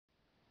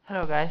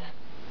Hello guys.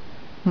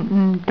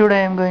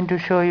 Today I'm going to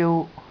show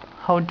you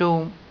how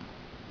to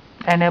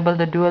enable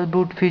the dual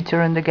boot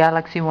feature in the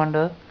Galaxy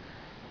Wonder.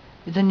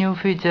 It's a new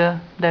feature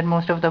that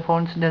most of the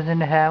phones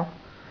doesn't have.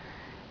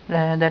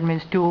 That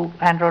means two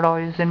Android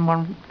OS in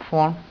one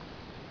phone.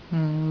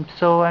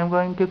 So I'm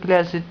going quickly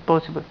as it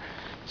possible.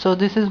 So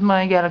this is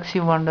my Galaxy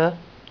Wonder.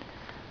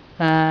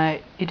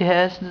 It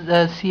has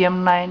the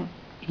CM9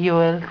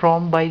 EOL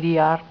ROM by the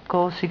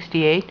Arco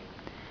 68.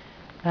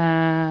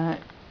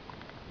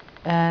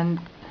 And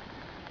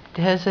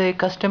it has a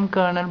custom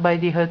kernel by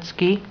the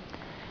Hertzkey.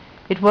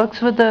 It works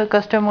with the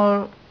custom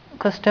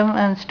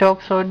and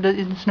stock, so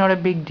it's not a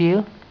big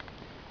deal.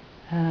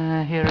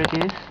 Here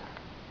it is.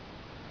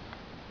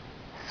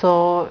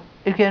 So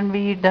it can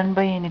be done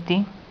by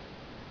anything.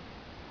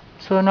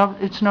 So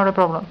it's not a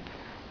problem.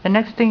 The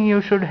next thing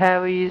you should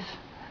have is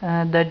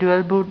the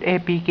dual boot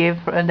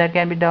APK that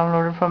can be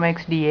downloaded from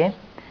XDA,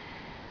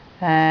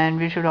 and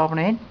we should open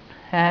it.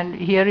 And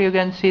here you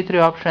can see three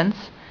options: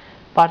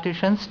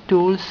 partitions,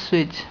 tools,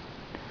 switch.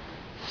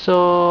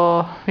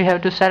 So we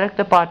have to select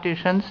the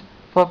partitions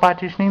for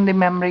partitioning the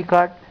memory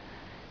card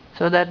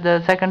so that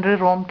the secondary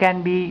ROM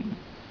can be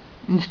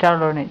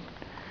installed on it.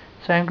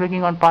 So I'm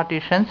clicking on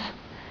partitions.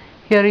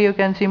 Here you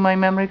can see my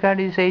memory card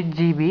is 8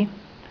 GB,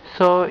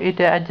 so it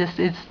adjusts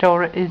its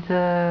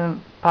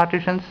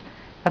partitions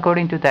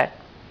according to that.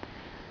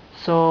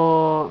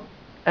 So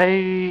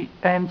I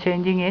am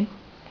changing it.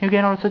 You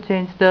can also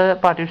change the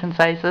partition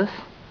sizes,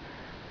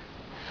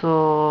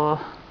 so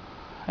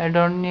I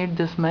don't need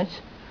this much,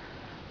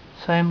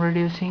 so I'm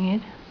reducing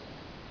it.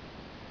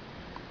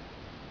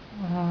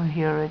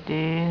 Here it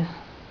is,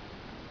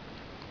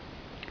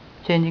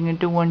 changing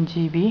it to 1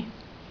 GB.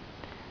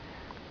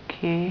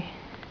 Okay,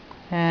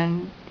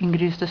 and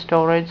increase the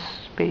storage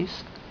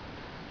space.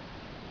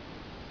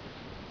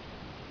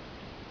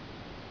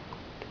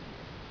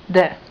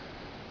 There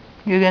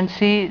you can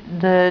see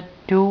the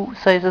two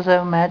sizes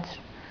have matched,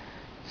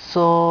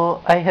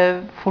 so I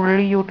have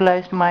fully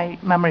utilized my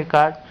memory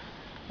card.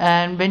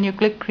 And when you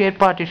click create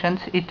partitions,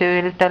 it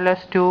will tell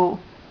us to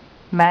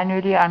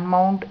manually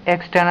unmount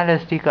external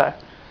SD card.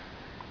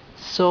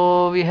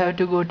 So we have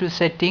to go to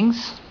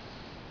settings,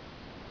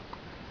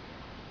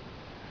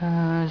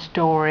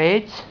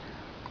 storage,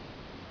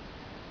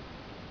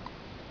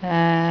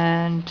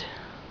 and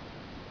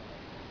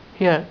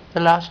here the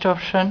last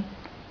option,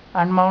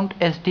 unmount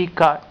SD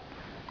card.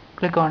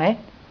 Click on it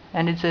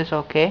and it says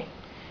OK.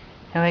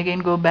 Now again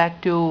go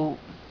back to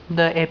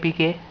the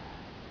APK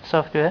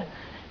software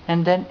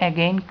and then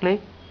again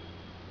click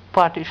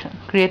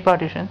create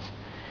partitions,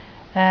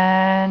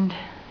 and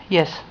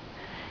yes,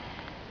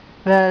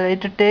 well,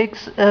 it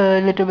takes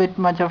a little bit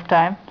much of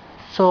time.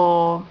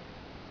 So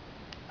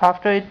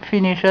after it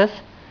finishes,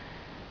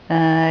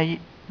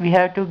 we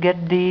have to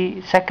get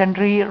the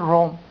secondary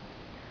ROM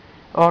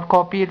or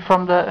copy it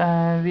from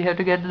the we have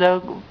to get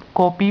the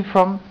copy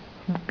from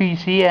the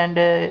PC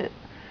and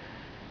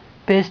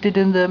paste it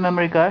in the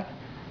memory card.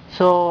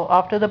 So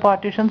after the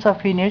partitions are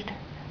finished,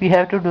 we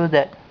have to do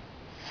that.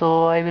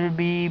 So I will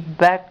be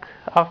back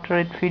after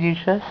it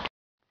finishes.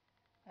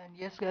 And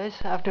yes guys,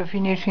 after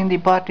finishing the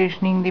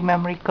partitioning the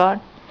memory card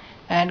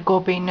and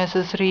copying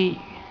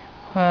necessary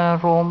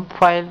ROM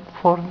file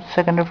for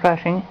secondary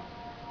flashing,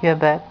 we are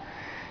back.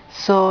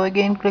 So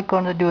again click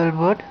on the dual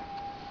boot.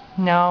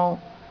 Now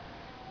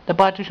the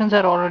partitions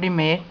are already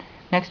made.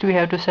 Next we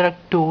have to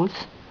select tools.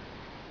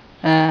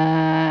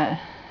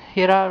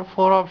 Here are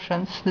four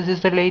options. This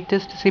is the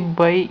latest zip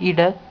by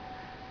EDA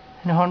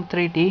and Hon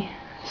 3T.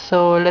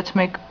 So let's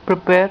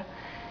prepare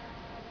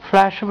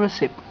flashable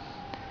zip.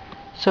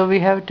 So we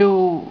have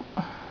to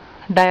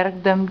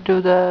direct them to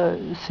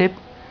the zip.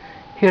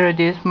 Here it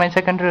is, my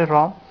secondary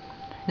ROM.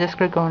 Just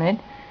click on it.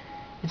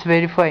 It's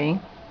verifying.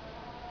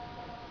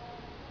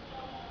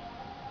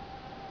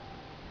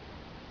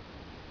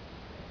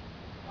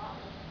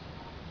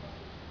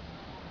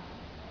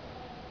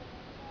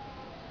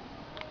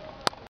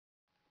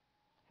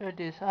 Here it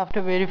is.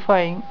 After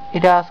verifying,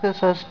 it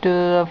asks us to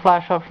the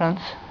flash options.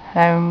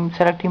 I'm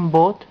selecting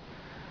both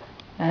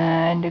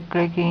and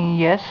clicking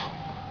yes.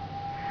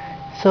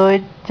 So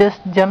it just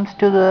jumps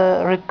to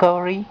the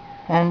recovery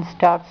and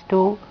starts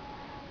to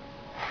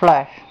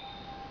flash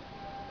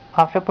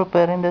after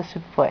preparing the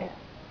zip file.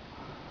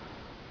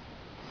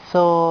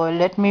 So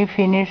let me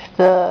finish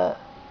the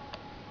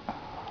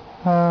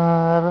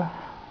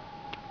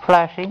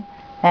flashing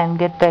and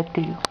get back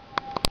to you.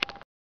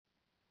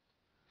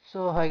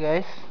 So hi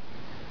guys,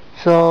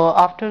 so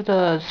after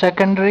the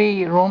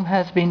secondary ROM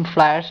has been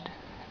flashed,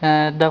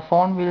 the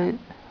phone will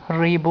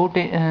reboot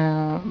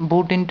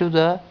boot into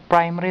the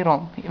primary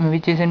ROM,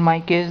 which is in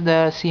my case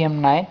the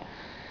CM9.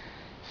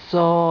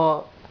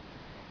 So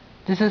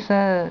this is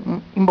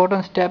an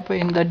important step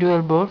in the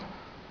dual boot,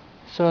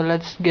 so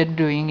let's get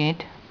doing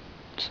it.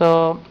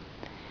 So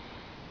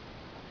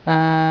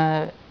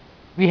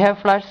we have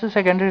flashed the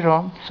secondary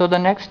ROM, so the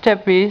next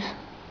step is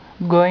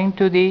going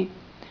to the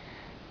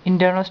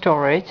internal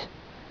storage.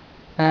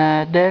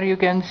 There you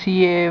can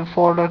see a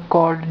folder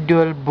called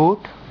dual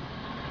boot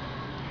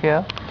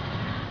here.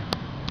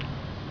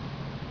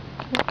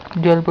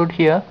 dual boot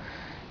here.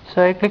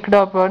 So I clicked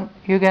upon,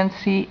 you can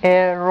see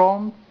a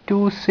ROM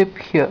 2 zip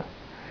here.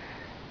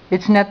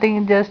 It's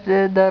nothing, just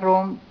the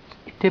ROM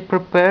it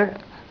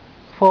prepared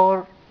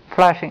for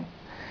flashing.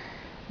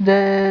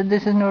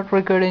 This is not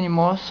required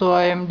anymore, so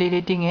I am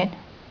deleting it.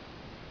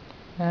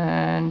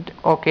 And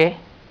okay,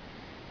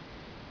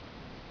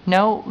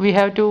 now we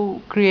have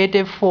to create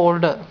a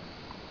folder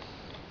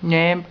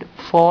named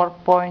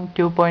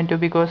 4.2.2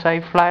 because I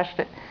flashed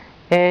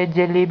a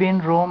Jelly Bean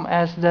ROM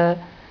as the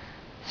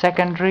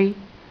secondary,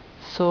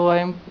 so I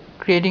am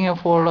creating a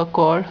folder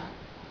called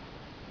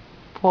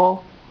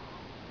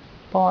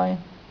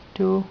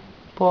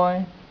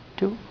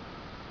 4.2.2.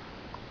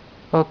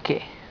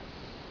 okay,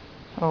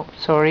 oh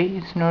sorry,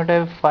 it's not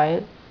a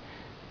file,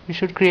 we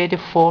should create a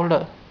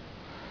folder.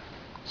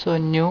 So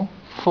new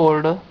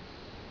folder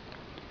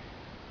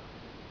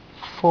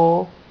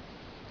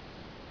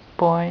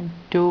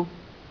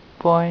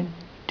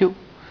 4.2.2,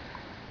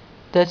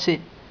 that's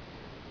it.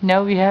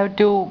 Now we have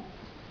to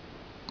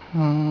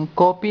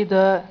copy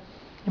the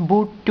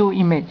boot to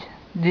image.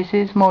 This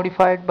is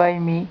modified by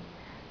me,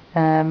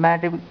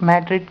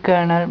 Madrid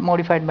kernel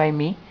modified by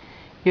me.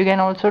 You can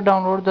also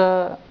download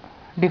the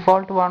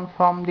default one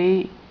from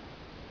the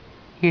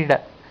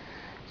header.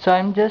 So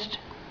I'm just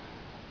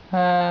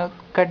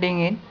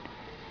cutting it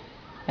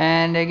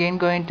and again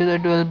going to the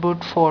dual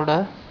boot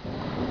folder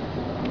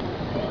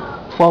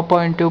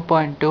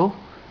 4.2.2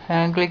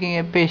 and clicking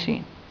a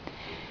pasting.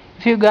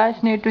 If you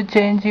guys need to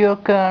change your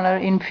kernel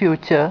in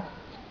future,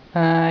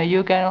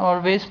 you can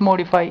always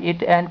modify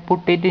it and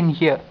put it in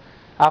here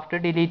after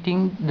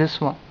deleting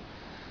this one.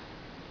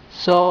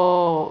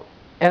 So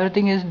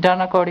everything is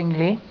done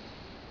accordingly.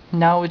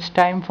 Now it's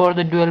time for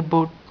the dual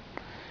boot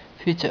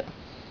feature.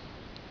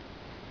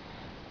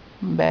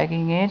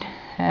 Backing it,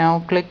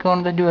 now click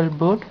on the dual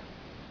boot.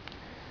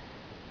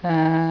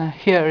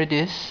 Here it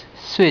is,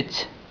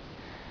 switch.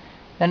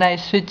 When I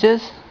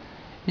switches,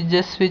 it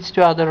just switch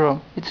to other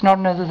ROM. It's not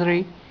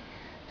necessary,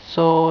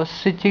 so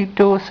switching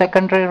to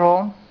secondary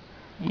ROM,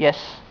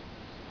 yes.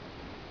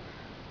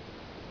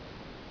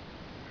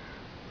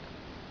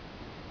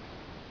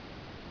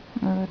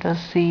 Let us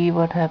see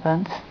what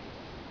happens.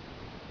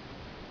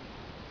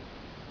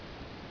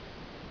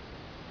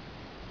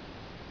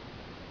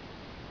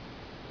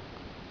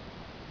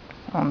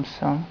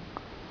 Samsung.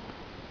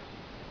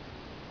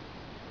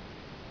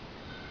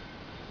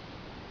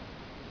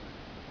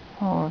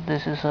 Oh,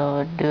 this is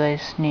our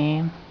device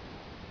name.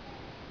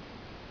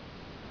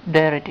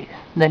 There it is.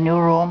 The new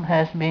ROM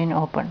has been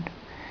opened.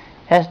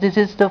 As this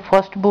is the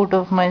first boot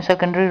of my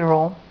secondary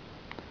ROM,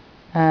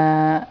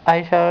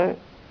 I shall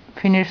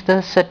finish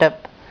the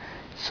setup.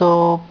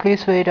 So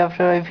please wait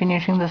after I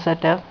finishing the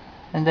setup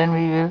and then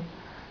we will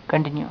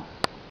continue.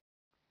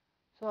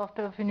 So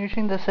after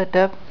finishing the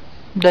setup,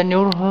 the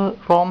new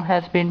ROM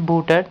has been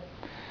booted.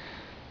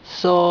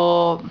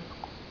 So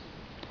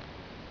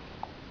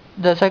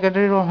the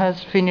secondary ROM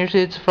has finished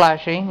its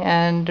flashing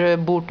and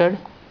booted.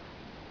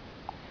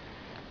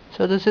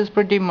 So this is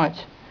pretty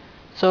much.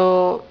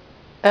 So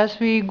as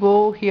we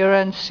go here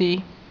and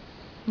see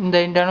in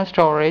the internal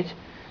storage,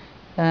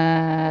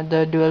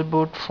 the dual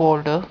boot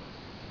folder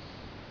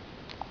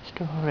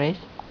storage,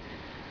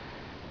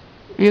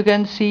 you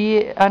can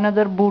see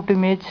another boot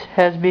image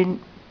has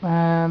been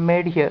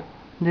made here.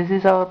 This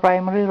is our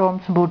primary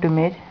ROM's boot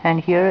image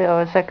and here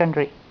our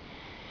secondary.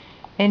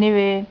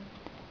 Anyway,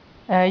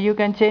 you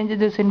can change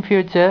this in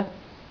future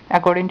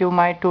according to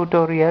my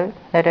tutorial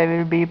that I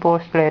will be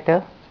post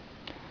later,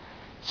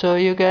 so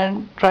you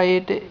can try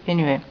it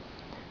anyway.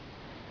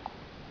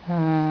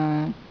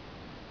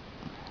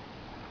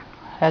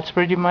 That's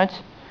pretty much,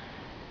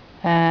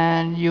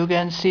 and you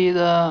can see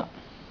the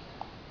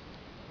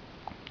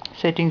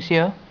settings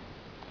here.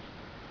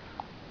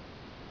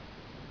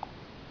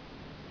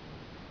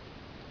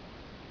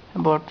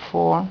 About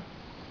phone,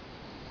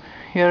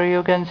 here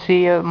you can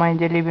see my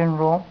Jelly Bean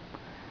ROM,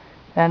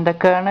 and the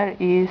kernel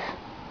is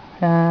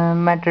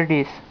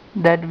Madrid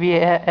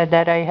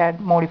that I had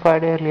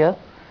modified earlier.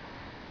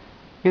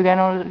 You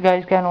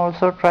guys can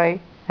also try,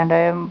 and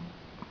I will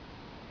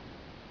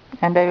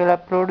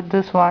upload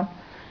this one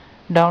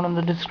down in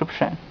the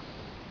description.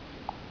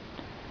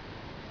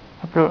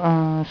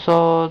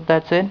 So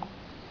that's it.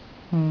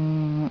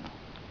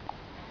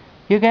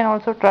 You can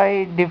also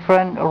try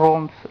different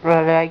ROMs,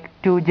 like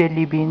 2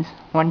 Jelly Beans,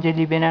 1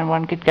 Jelly Bean and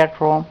 1 KitKat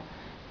ROM,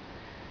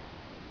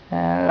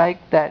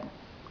 like that.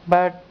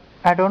 But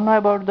I don't know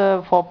about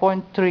the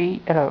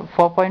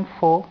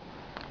 4.4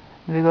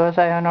 because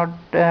I have not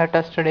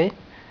tested it.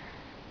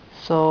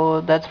 So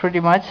that's pretty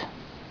much.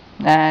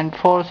 And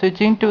for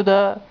switching to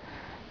the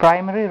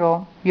primary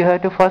ROM, you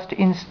have to first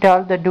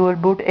install the dual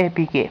boot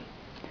APK.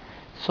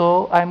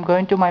 So I'm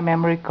going to my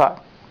memory card.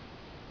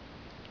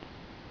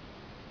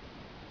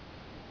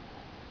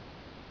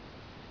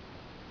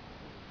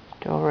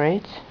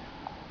 Storage,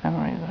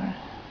 memory card.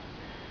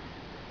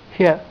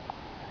 Here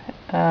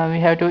we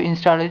have to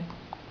install it,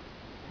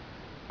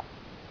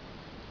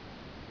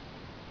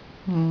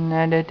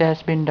 and it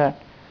has been done.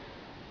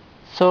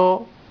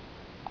 So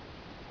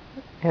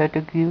you have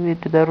to give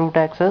it to the root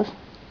access.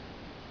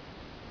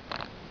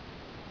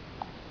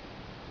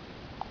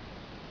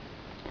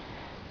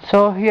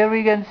 So here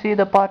we can see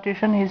the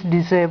partition is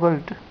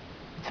disabled.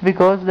 It's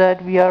because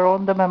that we are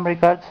on the memory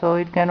card, so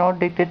it cannot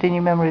dictate any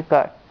memory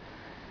card.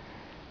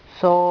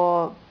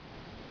 So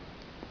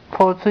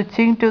for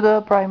switching to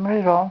the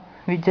primary ROM,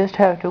 we just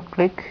have to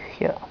click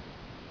here,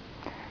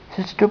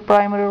 switch to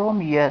primary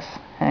ROM, yes,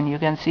 and you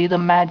can see the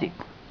magic.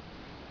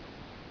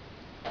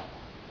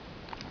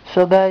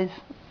 So guys,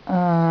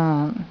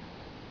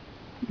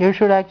 you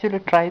should actually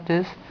try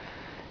this,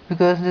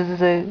 because this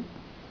is a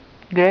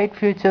great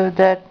feature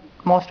that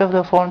most of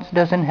the phones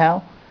doesn't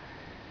have.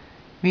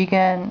 We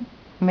can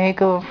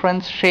make our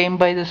friends shame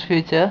by this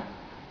feature,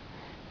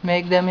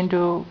 make them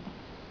into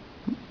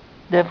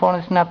their phone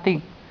is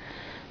nothing.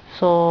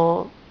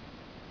 So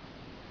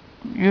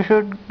you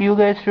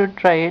guys should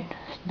try it.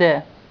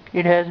 There,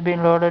 it has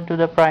been loaded to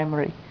the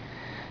primary,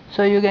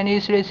 so you can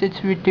easily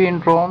switch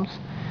between ROMs,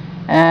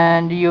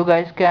 and you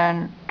guys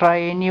can try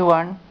any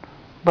one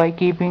by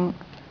keeping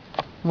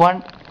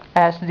one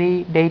as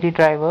the daily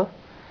driver.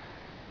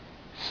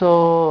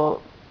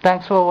 So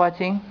thanks for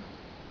watching,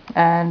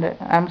 and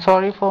I'm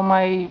sorry for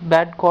my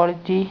bad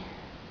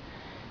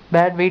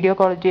video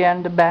quality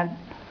and the bad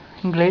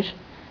English,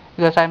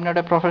 because I'm not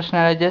a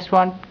professional. I just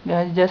want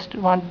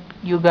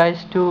you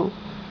guys to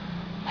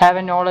have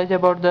a knowledge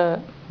about the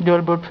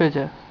dual boot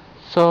feature.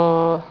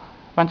 So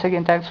once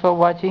again, thanks for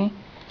watching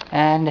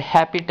and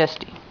happy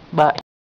testing. Bye.